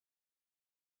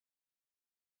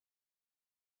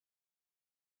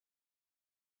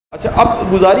अच्छा, अब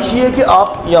गुजारिश ये है कि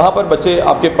आप यहाँ पर बच्चे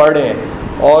आपके पढ़ रहे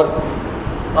हैं और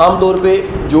आम तौर पे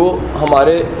जो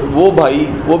हमारे वो भाई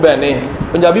वो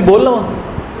बहनें पंजाबी बोल ला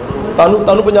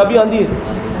तानू पंजाबी आती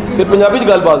है फिर पंजाबी च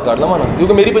गलबात कर लवा ना,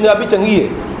 क्योंकि मेरी पंजाबी चंगी है,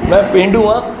 मैं पेंडू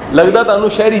हाँ, लगता तानू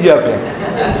शहरी जिहा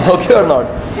पे ओके और नॉट।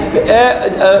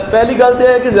 पहली गल तो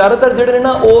है कि ज़्यादातर जोड़े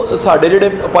ना वो साढ़े जोड़े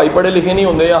भाई पढ़े लिखे नहीं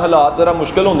होंगे या हालात जरा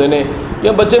मुश्किल होंगे ने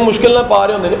या बच्चे मुश्किल ना पा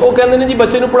रहे होंगे ने, वो कहते हैं जी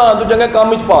बच्चे को पढ़ाने तो चंगा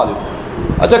काम पा दो।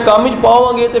 अच्छा, काम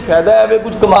पावांगे तो फायदा है वे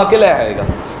कुछ कमा के लै आएगा,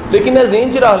 लेकिन यह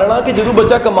जेहन च रख लेना कि जो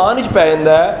बच्चा कमान पै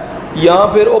जाता है या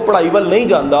फिर वो पढ़ाई वाल नहीं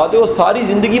जाता तो वह सारी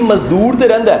जिंदगी मजदूर तो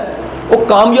रहिंदा है, वो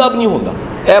कामयाब नहीं होता।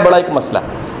 यह बड़ा एक मसला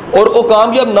है और वो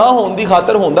कामयाब ना होने की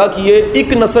खातर होंदा कि ये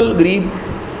एक नस्ल गरीब,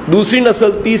 दूसरी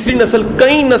नस्ल, तीसरी नस्ल,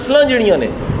 कई नस्लां जिहड़ियां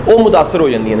ने वो मुतासर हो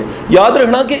जांदियां ने। याद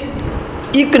रखना कि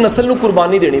एक नस्ल नूं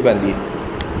कुर्बानी देनी पैंदी है।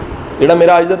 जिहड़ा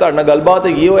मेरा अज दा तुहाडे नाल गलबात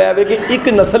है ये होया है कि एक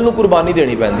नस्ल नूं कुर्बानी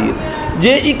देनी पैंदी है।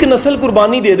 जे एक नस्ल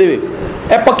कुर्बानी दे देवे,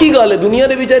 यह पक्की गल है, दुनिया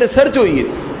के विच रिसर्च हुई है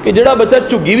कि जिहड़ा बच्चा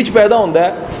झुग्गी विच पैदा होंदा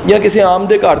है या किसी आम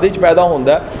दे घर दे विच पैदा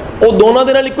होंदा है, वो दोनों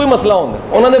दे नाल इक्को ही मसला होंदा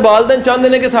है। उन्होंने वालदैन चाहते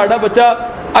हैं कि साडा बच्चा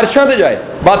अरशां ते जाए,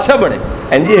 बादशाह बने,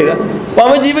 इंज ही हैगा,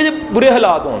 भावें जीवे जे बुरे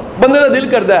हालात होण, बंदे का दिल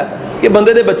करता है कि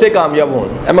बंदे दे बच्चे कामयाब होण।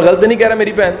 मैं गलत नहीं कह रहा,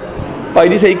 मेरी भैन भाई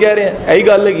जी सही कह रहे हैं, यही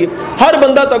गल हैगी। हर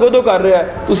बंदा तगो तो कर रहा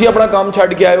है, तुसी अपना काम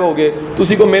छड्ड के आए होगे,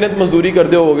 तुसी कोई मेहनत मजदूरी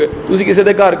करते होगे, तुसी किसी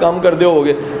के घर काम करते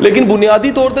होगे, लेकिन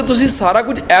बुनियादी तौर पर तुसी सारा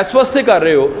कुछ इस वास्ते कर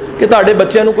रहे हो कि तुहाडे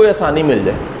बच्चों को कोई आसानी मिल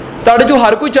जाए। तुहाडे चों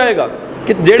हर कोई चाहेगा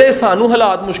कि जिहड़े सानू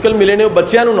हालात मुश्किल मिले ने वो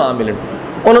बच्चों को ना मिलन,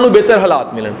 उन्होंने बेहतर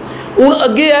हालात मिलन। हुण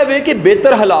अगे है वे कि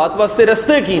बेहतर हालात वास्ते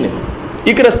रस्ते की ने।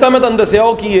 एक रस्ता मैं तुहानूं दस्सिया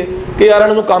वो की है कि यार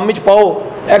इन्होंने काम विच पाओ,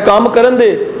 यह काम करन दे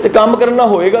तो काम करना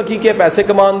होएगा कि पैसे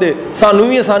कमान दे, सानू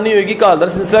भी आसानी होएगी, घर का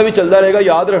सिलसिला भी चलता रहेगा।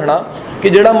 याद रखना कि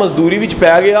जिहड़ा मजदूरी विच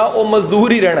पै गया वो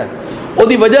मजदूर ही रहना है।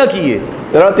 उसकी वजह की है,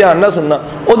 जरा ध्यान ना सुनना,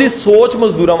 उसकी सोच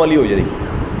मजदूरों वाली हो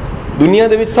जाएगी। दुनिया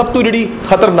के सब तो जी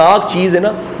खतरनाक चीज़ है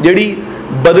ना, जी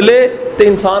बदले तो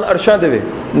इंसान अरशां देवे,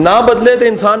 ना बदले तो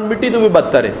इंसान मिट्टी तो भी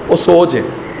बदतर है, वो सोच है।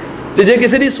 तो जे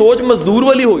किसी की सोच मजदूर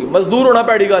वाली होगी, मजदूर होना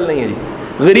भैड़ी गल नहीं है जी,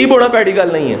 गरीब होना भैड़ी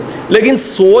गल नहीं है, लेकिन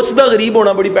सोच का गरीब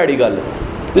होना बड़ी भैड़ी गल है।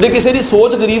 तो जो किसी की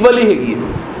सोच गरीब वाली हैगी,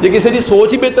 जो किसी की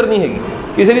सोच ही बेहतर नहीं हैगी,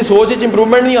 किसी की सोच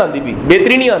इंप्रूवमेंट नहीं आती पी,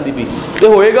 बेहतरी नहीं आती पी,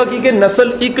 तो होएगा कि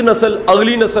नस्ल एक नस्ल,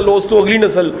 अगली नस्ल, उस तो अगली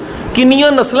नस्ल,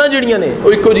 किनियां नस्लां जिहड़ियां ने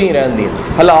वो इक्को जी रहंदियां,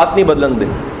 हालात नहीं बदलन दे,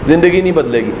 जिंदगी नहीं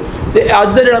बदलेगी। तो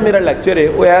अज का जिहड़ा मेरा लैक्चर है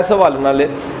वो इस हवाले नाल है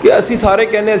कि असी सारे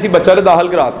कहने असी बच्चा तो दाखिल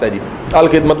कराता है जी, अल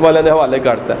खिदमत वाले के हवाले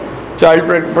करता है,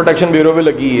 चाइल्ड प्रोटैक्शन ब्यूरो में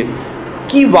लगी है,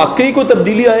 कि वाकई कोई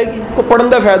तब्दीली आएगी, कोई पढ़न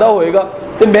का फायदा होएगा।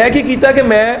 तो मैं की कीता कि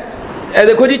मैं ए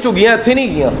देखो जी झुग्गियाँ इत्थे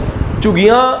नहीं गईयां,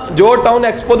 झुग्गियाँ जो टाउन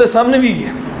एक्सपो के सामने भी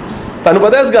गई, तुहानूं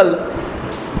पता इस गल।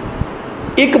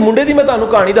 एक मुंडे की मैं तुहानूं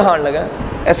कहानी दिखाण लगा,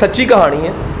 यह सच्ची कहानी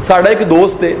है। साडा एक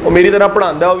दोस्त है, वो मेरी तरह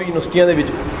पढ़ांदा, वो भी यूनिवर्सिटियां दे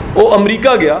विच, वो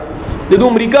अमरीका गया। जो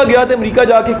अमरीका गया तो अमरीका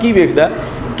जाके की वेखदा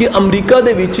कि अमरीका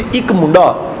दे विच एक मुंडा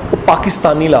वो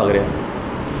पाकिस्तानी लग रहा है,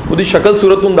 उसकी शक्ल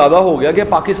सूरत तो अंदाजा हो गया कि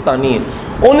पाकिस्तानी है।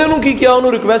 उन्हें उन्होंने की किया,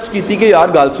 उन्होंने रिक्वेस्ट की थी कि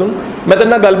यार गल सुन, मैं तेरे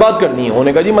नाल गलबात करनी है।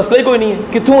 उन्हें कहा जी मसला ही कोई नहीं है,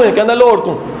 कित्थों है? कहता लाहौर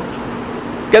तू।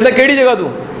 कहता किहड़ी जगह तू?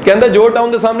 कहता जो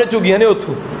टाउन के सामने झुग्गियां ने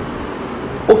उत्थों।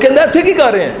 वो कहता इत्थे की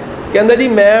कर रहे हैं? कहता जी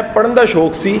मैं पढ़न का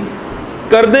शौक सी,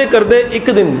 करदे करदे एक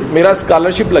दिन मेरा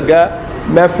स्कॉलरशिप लगा,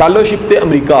 मैं फैलोशिप ते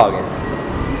अमरीका आ गया।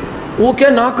 वो क्या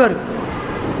ना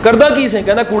करदा की से?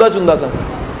 कहता कूड़ा चुंदा सा।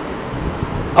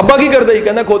 अब्बा की करता ही?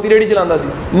 कहना खोती रेहड़ी चलाता सी।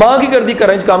 माँ की करती?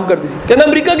 घर च काम करती सी। कहना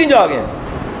अमरीका की जा गया?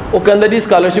 वो कहता जी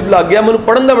स्कॉलरशिप लग गया, मैनूं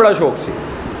पढ़न का बड़ा शौक सी।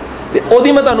 तो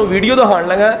वही मैं तुहानूं वीडियो दिखाण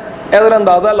लगा, इहदा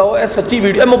अंदाज़ा लाओ, यह सच्ची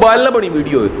वीडियो, मोबाइल ना बनी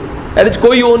वीडियो है, ये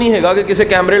कोई वो नहीं है कि किसी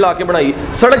कैमरे ला के बनाई,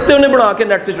 सड़क पर उन्हें बना के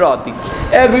नैट से चढ़ाती।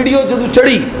 यह वीडियो जो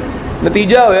चढ़ी,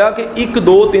 नतीजा होया कि 1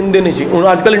 2 3 दिन ही, हुण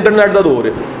अजकल इंटरनैट का दौर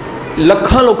है,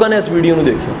 लखां लोगों ने इस वीडियो को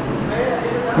देखा।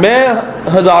 मैं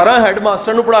हज़ारां हैड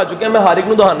मास्टर को पढ़ा चुकिया, मैं हर एक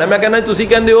को दिखाना। मैं कहना तुसीं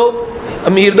कहंदे हो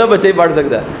अमीर का बच्चा भी पढ़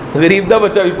सकता है, गरीब का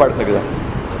बच्चा भी पढ़ सकता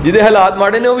है, जिहदे हालात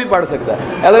माड़े ने वो भी पढ़ सकता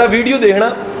है। अगर वीडियो देखना।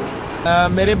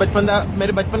 मेरे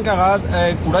बचपन का आगाज़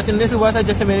कूड़ा चलने से हुआ था।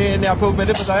 जैसे मैंने आपको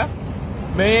पहले बताया,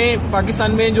 मैं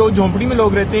पाकिस्तान में जो झोंपड़ी में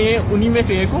लोग रहते हैं उन्हीं में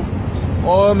से एक हूँ,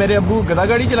 और मेरे अब्बू गधा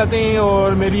गाड़ी चलाते हैं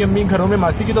और मेरी अम्मी घरों में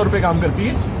मासी के तौर पर काम करती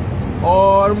है।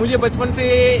 और मुझे बचपन से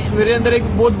मेरे अंदर एक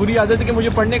बहुत बुरी आदत है कि मुझे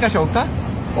पढ़ने का शौक था,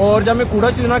 और जब मैं कूड़ा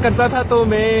चुना करता था तो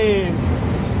मैं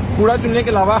कूड़ा चुनने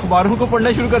के अलावा अखबारों को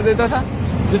पढ़ना शुरू कर देता था,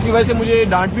 जिसकी वजह से मुझे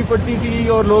डांट भी पड़ती थी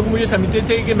और लोग मुझे समझते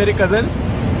थे कि मेरे कज़न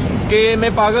कि मैं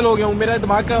पागल हो गया हूँ, मेरा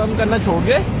दिमाग काम करना छोड़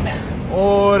गया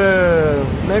और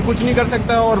मैं कुछ नहीं कर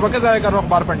सकता और वक्त ज़ाया कर रहा हूँ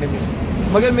अखबार पढ़ने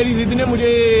में। मगर मेरी ज़िद ने मुझे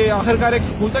आखिरकार एक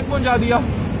स्कूल तक पहुँचा दिया,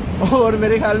 और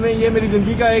मेरे ख्याल में ये मेरी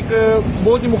ज़िंदगी का एक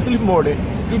बहुत ही मुख्तलिफ मोड़ है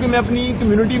کیونکہ میں اپنی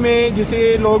کمیونٹی میں جسے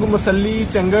لوگ مسلی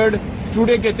چنگڑ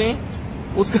چوڑے کہتے ہیں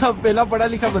اس کا پہلا پڑھا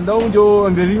لکھا بندہ ہوں جو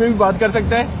انگریزی میں بھی بات کر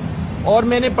سکتا ہے، اور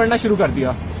میں نے پڑھنا شروع کر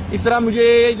دیا۔ اس طرح مجھے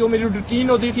جو میری روٹین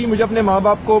ہوتی تھی، مجھے اپنے ماں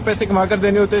باپ کو پیسے کما کر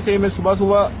دینے ہوتے تھے، میں صبح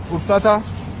صبح اٹھتا تھا،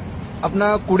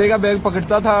 اپنا کوڑے کا بیگ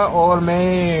پکڑتا تھا اور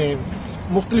میں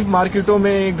مختلف مارکیٹوں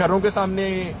میں گھروں کے سامنے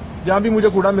جہاں بھی مجھے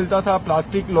کوڑا ملتا تھا،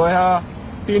 پلاسٹک، لوہا،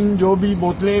 ٹن، جو بھی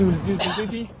بوتلیں ملتی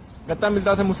تھی، گتا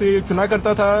ملتا تھا، مجھ سے چنا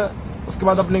کرتا تھا۔ اس کے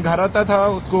بعد اپنے گھر آتا تھا،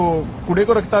 اس کو کوڑے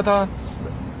کو رکھتا تھا،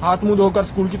 ہاتھ منہ دھو کر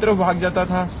اسکول کی طرف بھاگ جاتا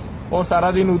تھا اور سارا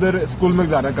دن ادھر اسکول میں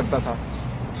گزارا کرتا تھا۔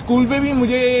 اسکول میں بھی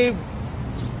مجھے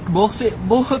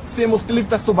بہت سے مختلف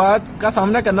تعصبات کا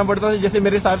سامنا کرنا پڑتا تھا، جیسے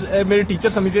میرے ٹیچر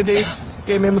سمجھتے تھے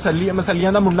کہ میں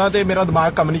مسلیاں دا منڈا تے میرا دماغ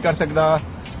کم نہیں کر سکتا،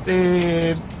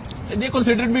 دے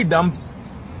کنسیڈرڈ می ڈم،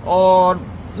 اور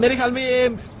میرے خیال میں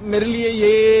میرے لیے یہ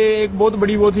ایک بہت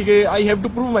بڑی وہ تھی کہ I have to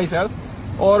prove my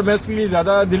self, اور میں اس کے لیے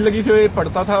زیادہ دل لگی سے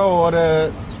پڑھتا تھا۔ اور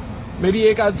میری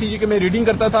ایک عادت تھی کہ میں ریڈنگ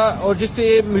کرتا تھا، اور جس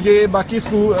سے مجھے باقی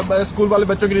اسکول والے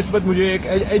بچوں کی نسبت مجھے ایک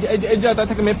ایج آتا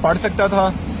تھا کہ میں پڑھ سکتا تھا۔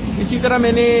 اسی طرح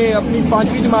میں نے اپنی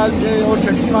 5ویں جماعت اور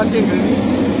 6ٹھی جماعت سے انگریزی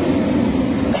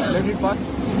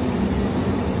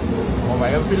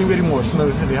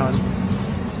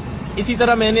اسی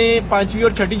طرح میں نے 5ویں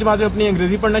اور 6ٹھی جماعت میں اپنی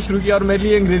انگریزی پڑھنا شروع کیا، اور میرے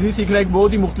لیے انگریزی سیکھنا ایک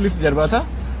بہت ہی مختلف تجربہ تھا۔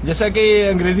 جیسا کہ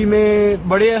انگریزی میں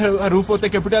بڑے حروف ہوتے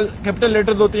ہیں، کیپٹل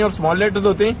لیٹرز ہوتے ہیں اور اسمال لیٹرز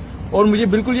ہوتے ہیں، اور مجھے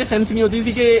بالکل یہ سینس نہیں ہوتی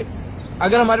تھی کہ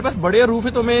اگر ہمارے پاس بڑے حروف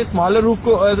ہے تو میں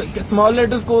اسمال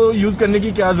لیٹرز کو یوز کرنے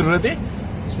کی کیا ضرورت ہے۔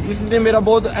 اس نے میرا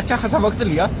بہت اچھا خاصا وقت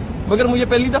لیا، مگر مجھے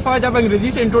پہلی دفعہ جب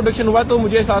انگریزی سے انٹروڈکشن ہوا تو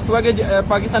مجھے احساس ہوا کہ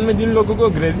پاکستان میں جن لوگوں کو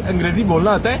انگریزی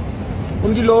بولنا آتا ہے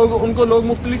ان کو لوگ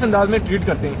مختلف انداز میں ٹریٹ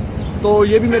کرتے ہیں۔ تو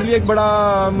یہ بھی میرے لیے ایک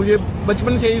بڑا، مجھے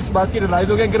بچپن سے اس بات کی ریلائز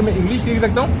ہو گیا کہ اگر میں انگلش سیکھ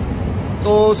سکتا ہوں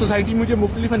تو سوسائٹی مجھے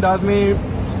مختلف انداز میں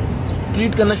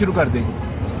ٹریٹ کرنا شروع کر دے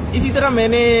گی۔ اسی طرح میں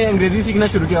نے انگریزی سیکھنا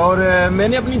شروع کیا، اور میں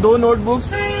نے اپنی 2 نوٹ بکس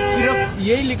صرف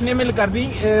یہی لکھنے میں کر دی۔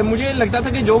 مجھے لگتا تھا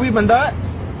کہ جو بھی بندہ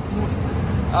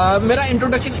میرا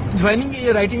انٹروڈکشن جوائننگ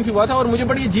رائٹنگ سے ہوا تھا، اور مجھے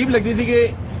بڑی عجیب لگتی تھی کہ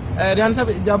ریحان صاحب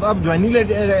جب آپ جوائننگ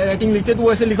رائٹنگ لکھتے تو وہ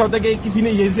ایسے لکھا ہوتا ہے کہ کسی نے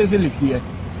یہ ایسے لکھ دیا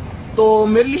ہے۔ تو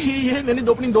میرے لیے یہ میں نے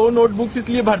اپنی 2 نوٹ بکس اس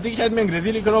لیے بھر دی کہ شاید میں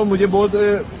انگریزی لکھ رہا ہوں۔ مجھے بہت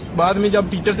بعد میں جب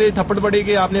ٹیچر سے تھپڑ پڑے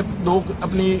کہ آپ نے 2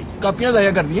 اپنی کاپیاں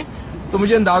ضائع کر دی ہیں، تو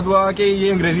مجھے انداز ہوا کہ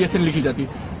یہ انگریزی ایسے لکھی جاتی۔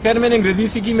 خیر میں نے انگریزی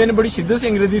سیکھی، میں نے بڑی شدت سے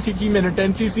انگریزی سیکھی، میں نے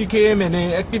ٹینسز سیکھے، میں نے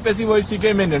ایکٹیو پیسو وائس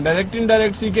سیکھے، میں نے ڈائریکٹ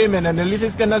انڈائریکٹ سیکھے، میں نے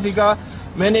انالیسس کرنا سیکھا۔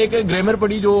 میں نے ایک گرامر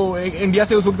پڑھی جو انڈیا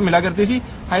سے اس وقت ملا کرتی تھی،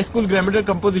 ہائی اسکول گرامیٹر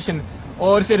کمپوزیشن،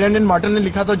 اور اسے رینڈن مارٹن نے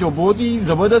لکھا تھا، جو بہت ہی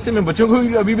زبردست ہے۔ میں بچوں کو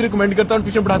ابھی بھی ریکمینڈ کرتا ہوں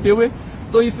ٹیوشن پڑھاتے ہوئے۔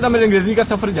 تو اس طرح میرے انگریزی کا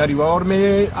سفر جاری ہوا، اور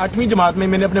میں 8ویں جماعت میں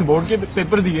نے اپنے بورڈ کے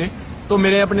پیپر دیے تو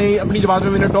میرے اپنی جماعت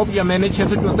میں نے ٹاپ کیا۔ میں نے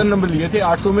 674 نمبر لیے تھے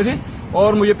 800 میں سے،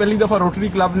 اور مجھے پہلی دفعہ روٹری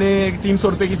کلب نے 300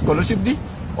 روپے کی اسکالرشپ دی،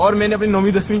 اور میں نے اپنی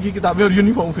 9ویں 10ویں کی کتابیں اور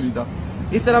یونیفارم خریدا۔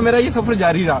 اس طرح میرا یہ سفر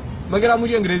جاری رہا، مگر اب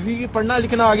مجھے انگریزی پڑھنا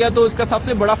لکھنا آ گیا تو اس کا سب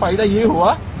سے بڑا فائدہ یہ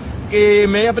ہوا کہ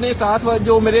میں اپنے ساتھ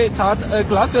جو میرے ساتھ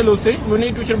کلاس فیلوز تھے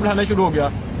انہیں ٹیوشن پڑھانا شروع ہو گیا۔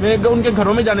 میں ان کے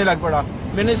گھروں میں جانے لگ پڑا۔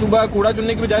 میں نے صبح کوڑا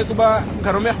چننے کے بجائے صبح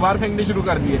گھروں میں اخبار پھینکنے شروع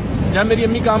کر دیے۔ جہاں میری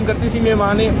امی کام کرتی تھی میں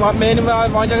نے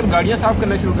وہاں جا کر گاڑیاں صاف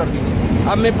کرنا شروع کر دی۔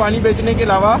 اب میں پانی بیچنے کے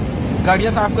علاوہ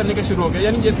گاڑیاں صاف کرنے کا شروع ہو گیا۔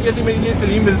 یعنی جیسے جیسے میری یہ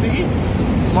تعلیم ملتی گئی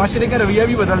معاشرے کا رویہ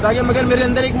بھی بدلتا گیا، مگر میرے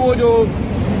اندر ایک وہ جو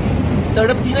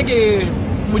تڑپ تھی نا کہ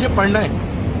مجھے پڑھنا ہے،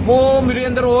 وہ میرے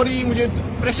اندر اور ہی مجھے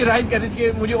پریشرائز کر رہی تھی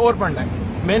کہ مجھے اور پڑھنا ہے۔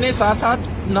 میں نے ساتھ ساتھ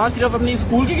نہ صرف اپنی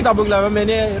اسکول کی کتابوں کے علاوہ میں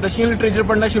نے رشین لٹریچر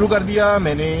پڑھنا شروع کر دیا۔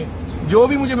 میں نے جو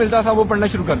بھی مجھے ملتا تھا وہ پڑھنا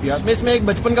شروع کر دیا۔ میں اس میں ایک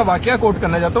بچپن کا واقعہ کوٹ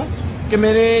کرنا چاہتا ہوں کہ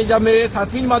میں نے جب میں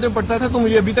 7ویں جماعت میں پڑھتا تھا تو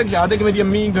مجھے ابھی تک یاد ہے کہ میری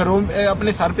امی گھروں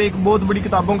اپنے سر پہ ایک بہت بڑی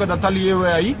کتابوں کا دفتر لیے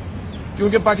ہوئے آئی،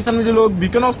 کیونکہ پاکستان میں جو لوگ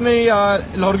بیکن ہاؤس میں یا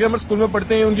لاہور گرامر اسکول میں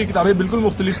پڑھتے ہیں ان کی کتابیں بالکل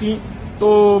مختلف تھیں۔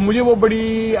 تو مجھے وہ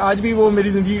بڑی آج بھی وہ میری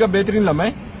زندگی کا بہترین لمحہ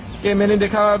ہے کہ میں نے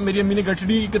دیکھا میری امی نے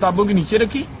گٹھڑی کتابوں کے نیچے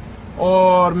رکھی،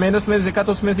 اور میں نے اس میں دیکھا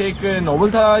تو اس میں سے ایک ناول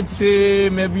تھا جسے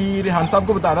میں بھی ریحان صاحب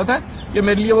کو بتا رہا تھا کہ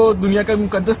میرے لیے وہ دنیا کا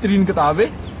مقدس ترین کتاب ہے۔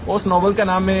 اس ناول کا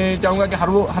نام میں چاہوں گا کہ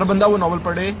ہر بندہ وہ ناول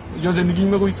پڑھے جو زندگی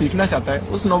میں کوئی سیکھنا چاہتا ہے۔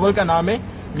 اس ناول کا نام ہے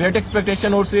گریٹ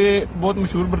ایکسپیکٹیشن، اور اسے بہت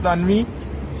مشہور برطانوی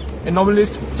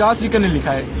ناولسٹ چارلس ڈیکن نے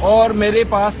لکھا ہے۔ اور میرے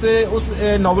پاس اس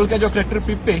ناول کا جو کریکٹر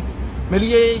پپ ہے، میرے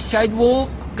لیے شاید وہ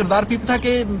کردار پپ تھا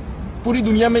کہ پوری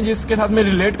دنیا میں جس کے ساتھ میں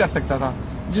ریلیٹ کر سکتا تھا،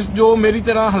 جو میری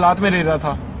طرح حالات میں رہ رہا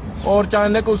تھا، اور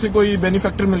اچانک اسے کوئی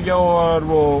بینیفیکٹر مل گیا اور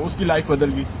وہ اس کی لائف بدل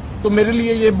گئی۔ تو میرے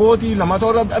لیے یہ بہت ہی لمحہ تھا،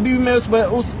 اور ابھی بھی میں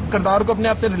اس کردار کو اپنے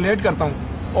آپ سے ریلیٹ کرتا ہوں،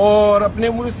 اور اپنے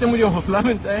اس سے مجھے حوصلہ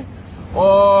ملتا ہے۔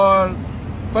 اور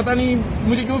پتہ نہیں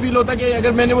مجھے کیوں فیل ہوتا ہے کہ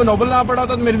اگر میں نے وہ ناول نہ پڑھا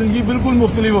تو میری زندگی بالکل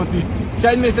مختلف ہوتی،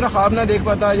 شاید میں اس طرح خواب نہ دیکھ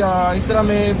پاتا، یا اس طرح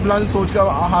میں بلند سوچ کا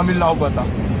حامل نہ ہو پاتا۔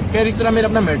 خیر اس طرح میں نے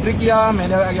اپنا میٹرک کیا, میں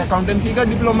نے اکاؤنٹنسی کا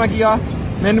ڈپلوما کیا,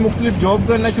 میں نے مختلف جاب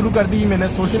کرنا شروع کر دی, میں نے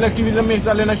سوشل ایکٹیویزم میں حصہ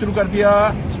لینا شروع کر دیا.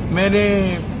 میں نے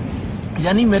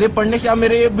یعنی میرے پڑھنے سے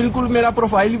میرے بالکل میرا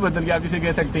پروفائل ہی بدل گیا, آپ اسے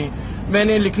کہہ سکتے ہیں. میں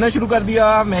نے لکھنا شروع کر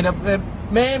دیا,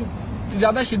 میں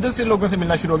زیادہ شدت سے لوگوں سے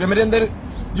ملنا شروع ہو گیا. میرے اندر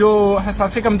جو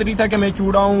حساس کمتری تھا کہ میں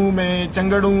چوڑا ہوں, میں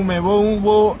چنگڑ ہوں, میں وہ ہوں,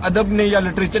 وہ ادب نے یا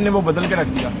لٹریچر نے وہ بدل کے رکھ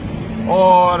دیا.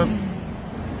 اور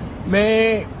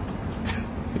میں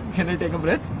can I take a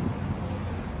breath?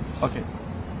 Okay.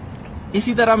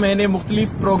 اسی طرح میں نے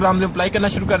مختلف پروگرامز میں اپلائی کرنا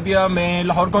شروع کر دیا. میں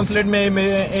لاہور کونسلیٹ میں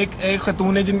ایک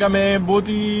خاتون ہے جن کا میں بہت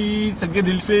ہی صدقے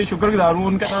دل سے شکر گزار ہوں,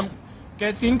 ان کا نام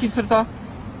قاسم کسر تھا.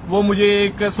 وہ مجھے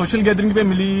ایک سوشل گیدرنگ پہ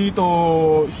ملی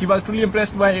تو she was truly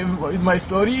impressed with my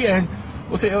story, and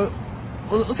اسے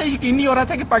یقین نہیں ہو رہا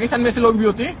تھا کہ پاکستان میں ایسے لوگ بھی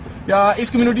ہوتے ہیں یا اس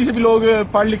کمیونٹی سے بھی لوگ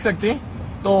پڑھ لکھ سکتے ہیں.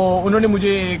 تو انہوں نے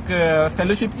مجھے ایک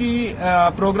فیلوشپ کی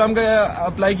پروگرام کا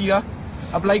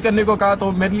اپلائی کرنے کو کہا.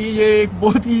 تو میرے لیے یہ ایک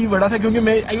بہت ہی بڑا تھا, کیونکہ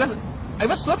میں آئی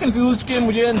واز سو کنفیوزڈ کہ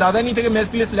مجھے اندازہ نہیں تھا کہ میں اس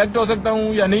کے لیے سلیکٹ ہو سکتا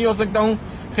ہوں یا نہیں ہو سکتا ہوں.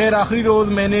 خیر آخری روز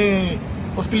میں نے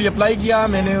اس کے لیے اپلائی کیا.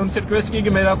 میں نے ان سے ریکویسٹ کی کہ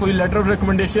میرا کوئی لیٹر آف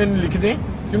ریکمنڈیشن لکھ دیں,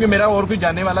 کیونکہ میرا اور کوئی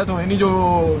جانے والا تو ہے نہیں جو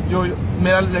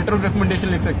میرا لیٹر آف ریکمنڈیشن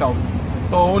لکھ سکتا ہوں.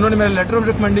 تو انہوں نے میرا لیٹر آف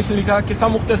ریکمنڈیشن لکھا. قصہ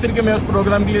مختصر کہ میں اس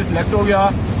پروگرام کے لیے سلیکٹ ہو گیا.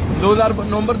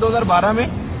 نومبر 2012 میں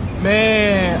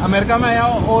امریکہ میں آیا,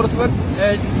 اور اس وقت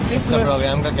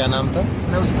پروگرام کا کیا نام تھا؟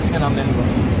 میں اس کا نام نہیں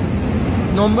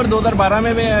لوں. نومبر 2012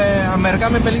 میں امریکہ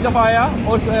میں پہلی دفعہ آیا,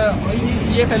 اور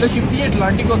یہ فیلوشپ تھی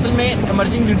اٹلانٹک کونسل میں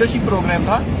ایمرجنگ لیڈرشپ پروگرام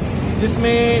تھا, جس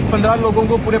میں 15 لوگوں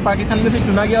کو پورے پاکستان میں سے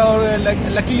چنا گیا, اور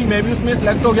لکیلی میں بھی اس میں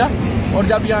سلیکٹ ہو گیا. اور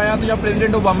جب یہاں آیا تو جب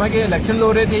پریزیڈنٹ اوباما کے الیکشن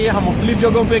ہو رہے تھے, ہم مختلف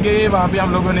جگہوں پہ گئے. وہاں پہ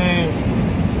ہم لوگوں نے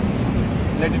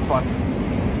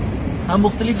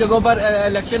مختلف جگہوں پر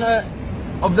الیکشن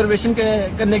آبزرویشن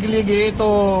کرنے کے لیے گئے. تو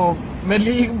میرے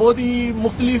لیے ایک بہت ہی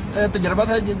مختلف تجربہ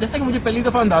تھا. جیسا کہ مجھے پہلی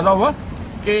دفعہ اندازہ ہوا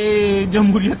کہ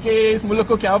جمہوریت کے اس ملک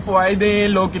کو کیا فوائد ہیں,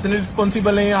 لوگ کتنے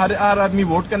رسپانسیبل ہیں, ہر آدمی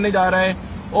ووٹ کرنے جا رہا ہے,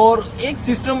 اور ایک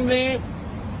سسٹم میں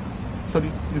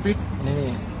ریپیٹ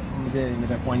نہیں, مجھے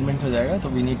میرا اپوائنٹمنٹ ہو جائے گا تو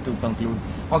we need to conclude.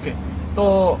 Okay.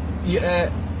 تو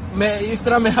میں اس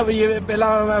طرح میرا یہ پہلا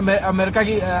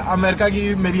امریکہ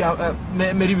کی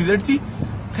میری وزٹ تھی.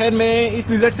 خیر میں اس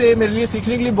وزٹ سے میرے لیے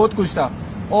سیکھنے کے لیے بہت کچھ تھا,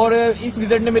 اور اس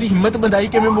وزٹ نے میری ہمت بندھائی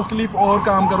کہ میں مختلف اور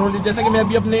کام کروں. جیسا کہ میں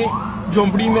ابھی اپنے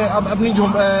جھونپڑی میں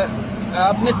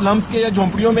اپنے سلمس کے یا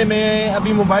جھونپڑیوں میں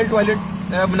ابھی موبائل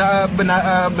ٹوائلٹ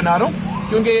بنا رہا ہوں,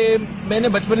 کیونکہ میں نے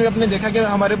بچپن میں اپنے دیکھا کہ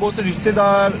ہمارے بہت سے رشتے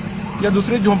دار یا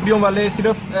دوسرے جھونپڑیوں والے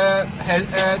صرف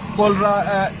کولرا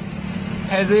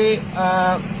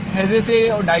ہیزے سے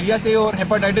اور ڈائریا سے اور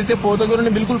ہیپاٹائٹس سے فوت ہو گئے. انہوں نے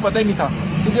بالکل پتہ ہی نہیں تھا,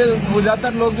 کیونکہ وہ زیادہ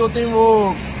تر لوگ جو ہوتے ہیں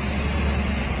وہ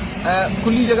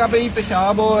کھلی جگہ پہ ہی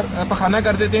پیشاب اور پخانہ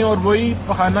کر دیتے ہیں, اور وہی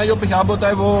پخانہ جو پیشاب ہوتا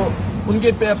ہے وہ ان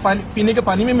کے پینے کے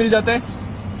پانی میں مل جاتا ہے,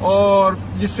 اور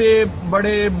جس سے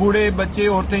بڑے بوڑھے بچے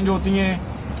عورتیں جو ہوتی ہیں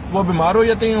وہ بیمار ہو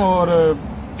جاتے ہیں. اور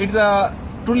it's a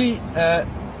truly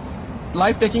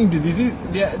life taking disease,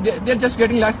 they are just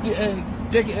getting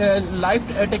life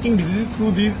taking disease through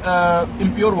these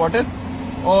impure water.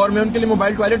 اور میں ان کے لیے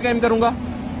موبائل ٹوائلٹ قائم کروں گا,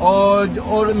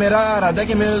 اور میرا ارادہ ہے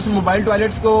کہ میں اس موبائل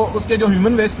ٹوائلٹس کو اس کے جو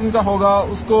ہیومن ویسٹ ان کا ہوگا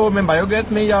اس کو میں بایو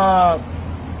گیس میں یا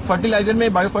فرٹیلائزر میں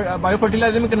بایو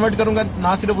فرٹیلائزر میں کنورٹ کروں گا.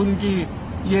 نہ صرف ان کی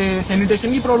یہ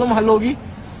سینیٹیشن کی پرابلم حل ہوگی,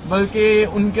 بلکہ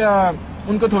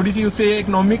ان کو تھوڑی سی اس سے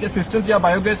اکنامک اسسٹنس یا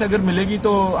بایو گیس اگر ملے گی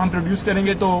تو ہم پروڈیوس کریں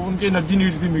گے تو ان کی انرجی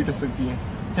نیڈز بھی میٹ ہو سکتی ہیں.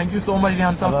 Thank you so much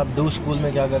Rehan صاحب. آپ ڈو اسکول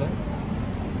میں کیا کریں؟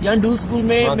 یہاں ڈو اسکول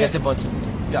میں کیسے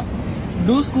پہنچے؟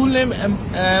 ڈو اسکول نے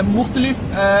مختلف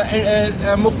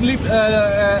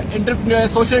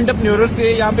سوشل انٹرپرینور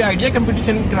سے یہاں پہ آئیڈیا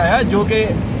کمپٹیشن کرایا, جو کہ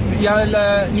یہاں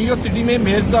نیو یارک سٹی میں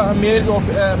میئر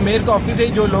کا آفس ہے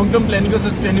جو لانگ ٹرم پلاننگ اور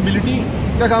سسٹینیبلٹی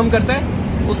کا کام کرتا ہے.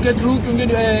 اس کے تھرو کیونکہ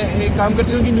کام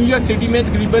کرتے ہیں, کیونکہ نیو یارک سٹی میں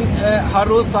تقریباً ہر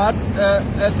روز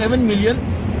 7 ملین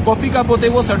کافی کپ ہوتے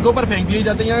ہیں وہ سڑکوں پر پھینک دیے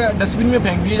جاتے ہیں یا ڈسٹ بن میں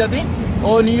پھینک دیے جاتے ہیں.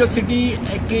 اور نیو یارک سٹی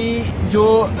کی جو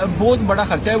بہت بڑا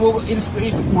خرچہ ہے وہ اس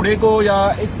کوڑے کو یا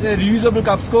اس ریوزیبل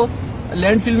کپس کو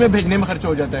لینڈ فل میں بھیجنے میں خرچ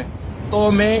ہو جاتا ہے.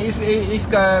 تو میں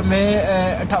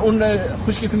ان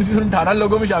خوش قسمتی 18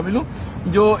 لوگوں میں شامل ہوں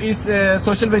جو اس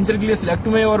سوشل وینچر کے لیے سلیکٹ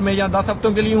ہوئے, اور میں یہاں 10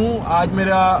 ہفتوں کے لیے ہوں. آج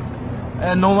میرا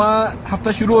 9واں ہفتہ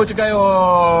شروع ہو چکا ہے,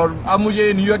 اور اب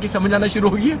مجھے نیو یارک کی سمجھ آنا شروع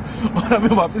ہوگی اور اب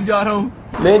میں واپس جا رہا ہوں.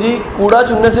 میں جی کوڑا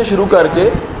چننے سے شروع کر کے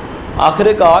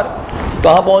آخر کار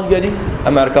کہاں پہنچ گیا جی؟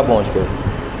 امریکہ پہنچ گئے.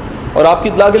 اور آپ کی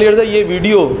اطلاع کے لیے یہ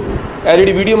ویڈیو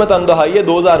LED ویڈیو میں تن دہائی ہے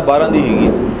 2012 دی گئی.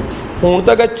 ہوں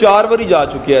تک 4 باری جا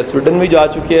چکی ہے, سویڈن بھی جا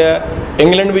چکی ہے,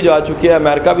 انگلینڈ بھی جا چکی ہے,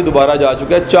 امریکہ بھی دوبارہ جا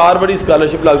چکا ہے, 4 باری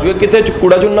اسکالرشپ لگ چکی ہے. کتنے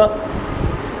کوڑا چننا,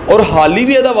 اور حال ہی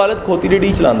بھی یہ والد کھوتی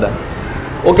ریڈی چلا ہے.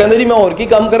 وہ کہتے جی میں اور کی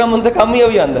کام کرا من تو کام ہی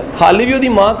آتا ہے. حالی بھی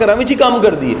وہ ماں گھر ہی کام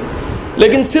کرتی ہے,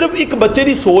 لیکن صرف ایک بچے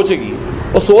کی سوچ ہے.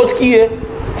 وہ سوچ کی ہے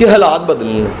کہ حالات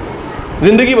بدلنے,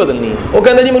 زندگی بدلنی ہے. وہ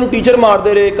کہتے جی مینوں ٹیچر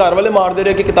مارتے رہے, گھر والے مارتے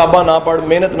رہے کہ کتاباں نہ پڑھ,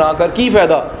 محنت نہ کر, کی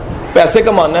فائدہ, پیسے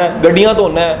کمانا ہے, گڈیاں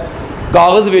دھونا ہے,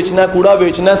 کاغذ بیچنا ہے, کوڑا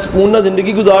بیچنا ہے, سکون نہ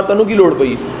زندگی گزار, تینوں کی لوڑ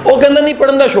پئی. وہ کہتا نہیں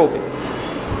پڑھن کا شوق ہے.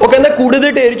 وہ کہتا کوڑے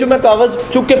دے ڈھیر چوں میں کاغذ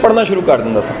چک کے پڑھنا شروع کر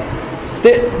دینا سا.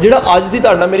 تے جڑا اج دی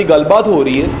تہاڈے نال میری گل بات ہو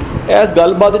رہی ہے, اس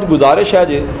گل بات وچ گزارش ہے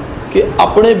جے کہ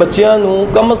اپنے بچیاں نوں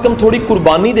کم از کم تھوڑی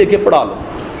قربانی دے کے پڑھا لو.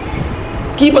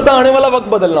 کی پتہ آنے والا وقت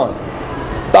بدلنا ہو.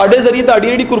 تہاڈے ذریعے تہاڈی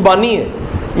جڑی قربانی ہے,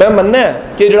 میں مننا ہے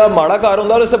کہ جڑا ماڑا گھر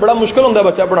ہوندا اس سے بڑا مشکل ہوندا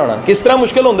بچہ پڑھانا. کس طرح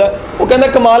مشکل ہوندا ہے؟ وہ کہندا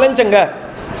کما لین چنگا ہے,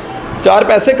 4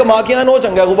 پیسے کما کے آن وہ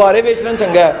چنگا ہے, غبارے بیچنا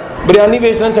چنگا ہے, بریانی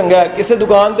بیچنا چنگا ہے, کسی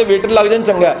دکان تے ویٹر لگ جان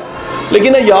چنگا ہے.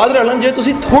 لیکن یاد رکھنا جے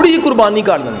تسی تھوڑی جی قربانی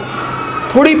کر لیں,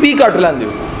 تھوڑی پی کٹ لیندے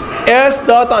ہو, اس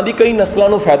دا تہاڈی کئی نسلاں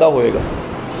نوں فائدہ ہوئے گا.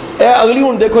 اے اگلی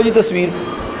ہن دیکھو جی تصویر,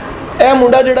 اے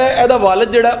منڈا جڑا ہے دا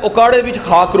والد جڑا ہے وہ کاڑے وچ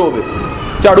خاک روبے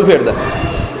جھاڑو پھیردا ہے,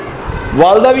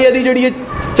 والدہ بھی ایدی جڑی ہے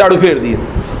جھاڑو پھیردی ہے.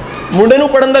 منڈے نوں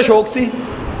پڑھن دا شوق سی,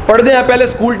 پڑھدے ہیں پہلے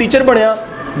سکول ٹیچر بنیا,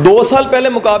 2 سال پہلے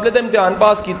مقابلے تے امتحان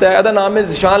پاس کیتا ہے. دا نام ہے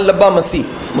ذیشان لبا مسیح,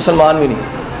 مسلمان بھی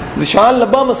نہیں. ذیشان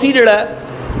لبا مسیح جڑا ہے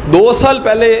 2 سال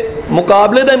پہلے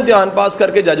مقابلے دا امتحان پاس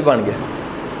کر کے جج بن گیا.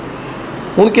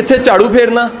 ہن کتھے جھاڑو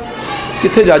پھیرنا,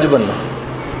 کتھے جج بننا.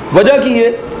 وجہ کی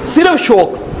ہے؟ صرف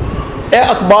شوق. اے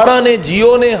اخباراں نے,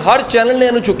 جیو نے, ہر چینل نے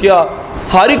انہوں چکیا,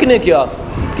 ہر ایک نے کیا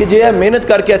کہ جے محنت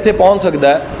کر کے اتنے پہنچ سکتا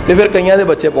ہے تو پھر کئیاں دے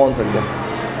بچے پہنچ سکتے ہیں.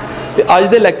 تو اج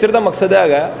دے لیکچر دا مقصد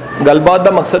ہے گل بات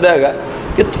دا مقصد ہے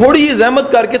کہ تھوڑی جی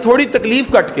زحمت کر کے, تھوڑی تکلیف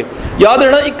کٹ کے. یاد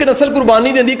رکھنا ایک نسل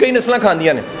قربانی دیندی, کئی نسلاں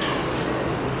کھاندیاں نے.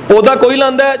 پودا کوئی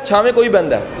لاندا ہے, چھاویں کوئی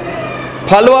بہندا ہے.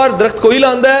 پھلوار درخت کوئی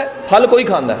لاندا ہے, پھل کوئی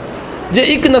کھاندا ہے. جے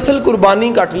ایک نسل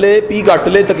قربانی کٹ لے, پی کٹ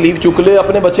لے, تکلیف چک لے,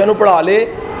 اپنے بچیاں نوں پڑھا لے.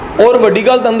 اور وڈی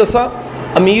گل تانوں دساں,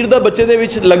 امیر دا بچے دے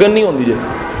وچ لگن نہیں ہوندی جے,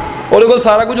 اور کول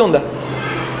سارا کچھ ہوندا ہے.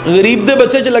 غریب دے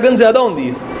بچے چ لگن زیادہ ہوندی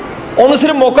ہے. انہوں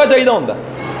صرف موقع چاہیے ہوندا,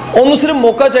 انہوں صرف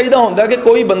موقع چاہیے ہوندا کہ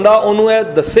کوئی بندہ انہوں اے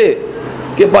دسے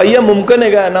کہ بھائی یہ ممکن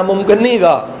ہے گا, نہ ممکن نہیں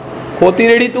گا. کھوتی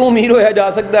ریڑھی تو امیر ہویا جا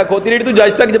سکتا ہے, کھوتی ریڑھی تو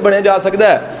جج تک بنیا جا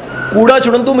سکتا ہے, کوڑا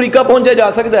چڑن تو امریکہ پہنچا جا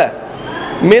سکتا ہے,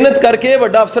 محنت کر کے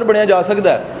بڑا افسر بنیا جا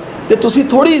سکتا ہے. تو تسی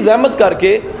تھوڑی زحمت کر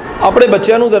کے اپنے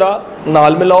بچیاں نوں ذرا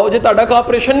نال ملاؤ. جے تہاڈا کا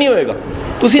آپریشن نہیں ہوئے گا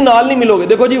تسی نال نہیں ملو گے.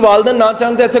 دیکھو جی والدین نہ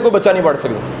چاہتے اتنے کوئی بچہ نہیں پڑھ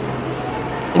سکتا.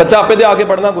 بچہ آپے دے آ کے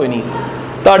پڑھنا کوئی نہیں,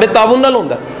 تہاڈے تعاون نال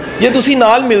ہوندا. جے تسی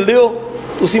نال ملدے ہو,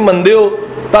 تسی مندے ہو,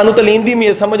 تانوں تعلیم دی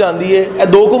اہمیت سمجھ آندی ہے. اے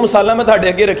 2 مثالاں میں تہاڈے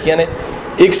اگے رکھیاں نے,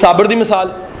 ایک صابر دی مثال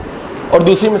اور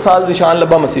دوسری مثال ذیشان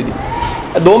لبا مسیح دی.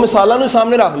 اے 2 مثالاں نوں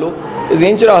سامنے رکھ لو,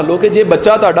 ذہن چ رکھ لو کہ جے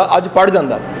بچہ تہاڈا اج پڑھ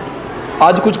جاندا,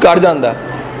 اج کچھ کر جاندا,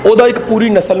 او دا ایک پوری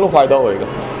نسل نوں فائدہ ہوئے گا.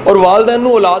 اور والدین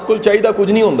نوں اولاد کول چاہیے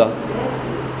کچھ نہیں ہوندا,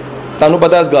 تانوں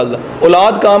پتہ اس گل دا.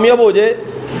 اولاد کامیاب ہو جائے,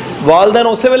 والدین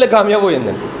اسی ویلے کامیاب ہو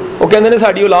جاندے. وہ کہندے نے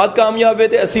ساڈی اولاد کامیاب ہے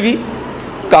تے اسی بھی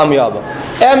کامیاب ہاں.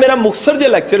 اے میرا مختصر جہا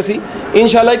لیکچر سی.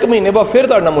 انشاءاللہ 1 مہینے بعد پھر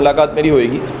تہاڈے نال ملاقات میری ہوئے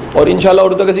گی, اور انشاءاللہ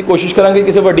اُدوں تک اسی کوشش کریں گے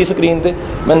کسی وڈی سکرین تے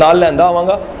میں نال لیندا آواں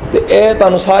گا. تے اے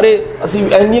تانوں سارے اسی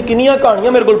اینیاں کنیاں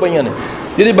کہانیاں میرے کول پئیاں نے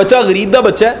جہدے بچہ غریب دا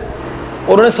بچہ ہے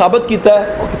اور انہوں نے ثابت کیتا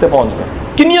ہے وہ کتے پہنچ گئے.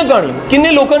 کنیاں کہانیاں,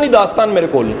 کنے لوکاں دی داستان میرے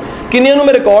کول نے, کنیاں نوں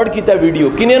میں ریکارڈ کیتا ہے ویڈیو,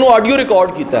 کنیاں نوں آڈیو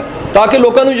ریکارڈ کیتا ہے, تاکہ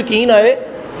لوکاں نوں یقین آئے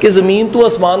کہ زمین تو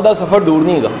آسمان دا سفر دور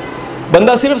نہیں گا.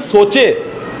 بندہ صرف سوچے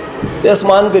تے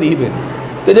آسمان قریب ہے,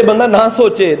 تے جے بندہ نہ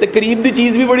سوچے تے قریب دی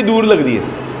چیز بھی بڑی دور لگدی ہے.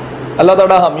 اللہ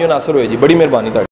تعالیٰ حامی و ناصر ہوئے جی. بڑی مہربانی.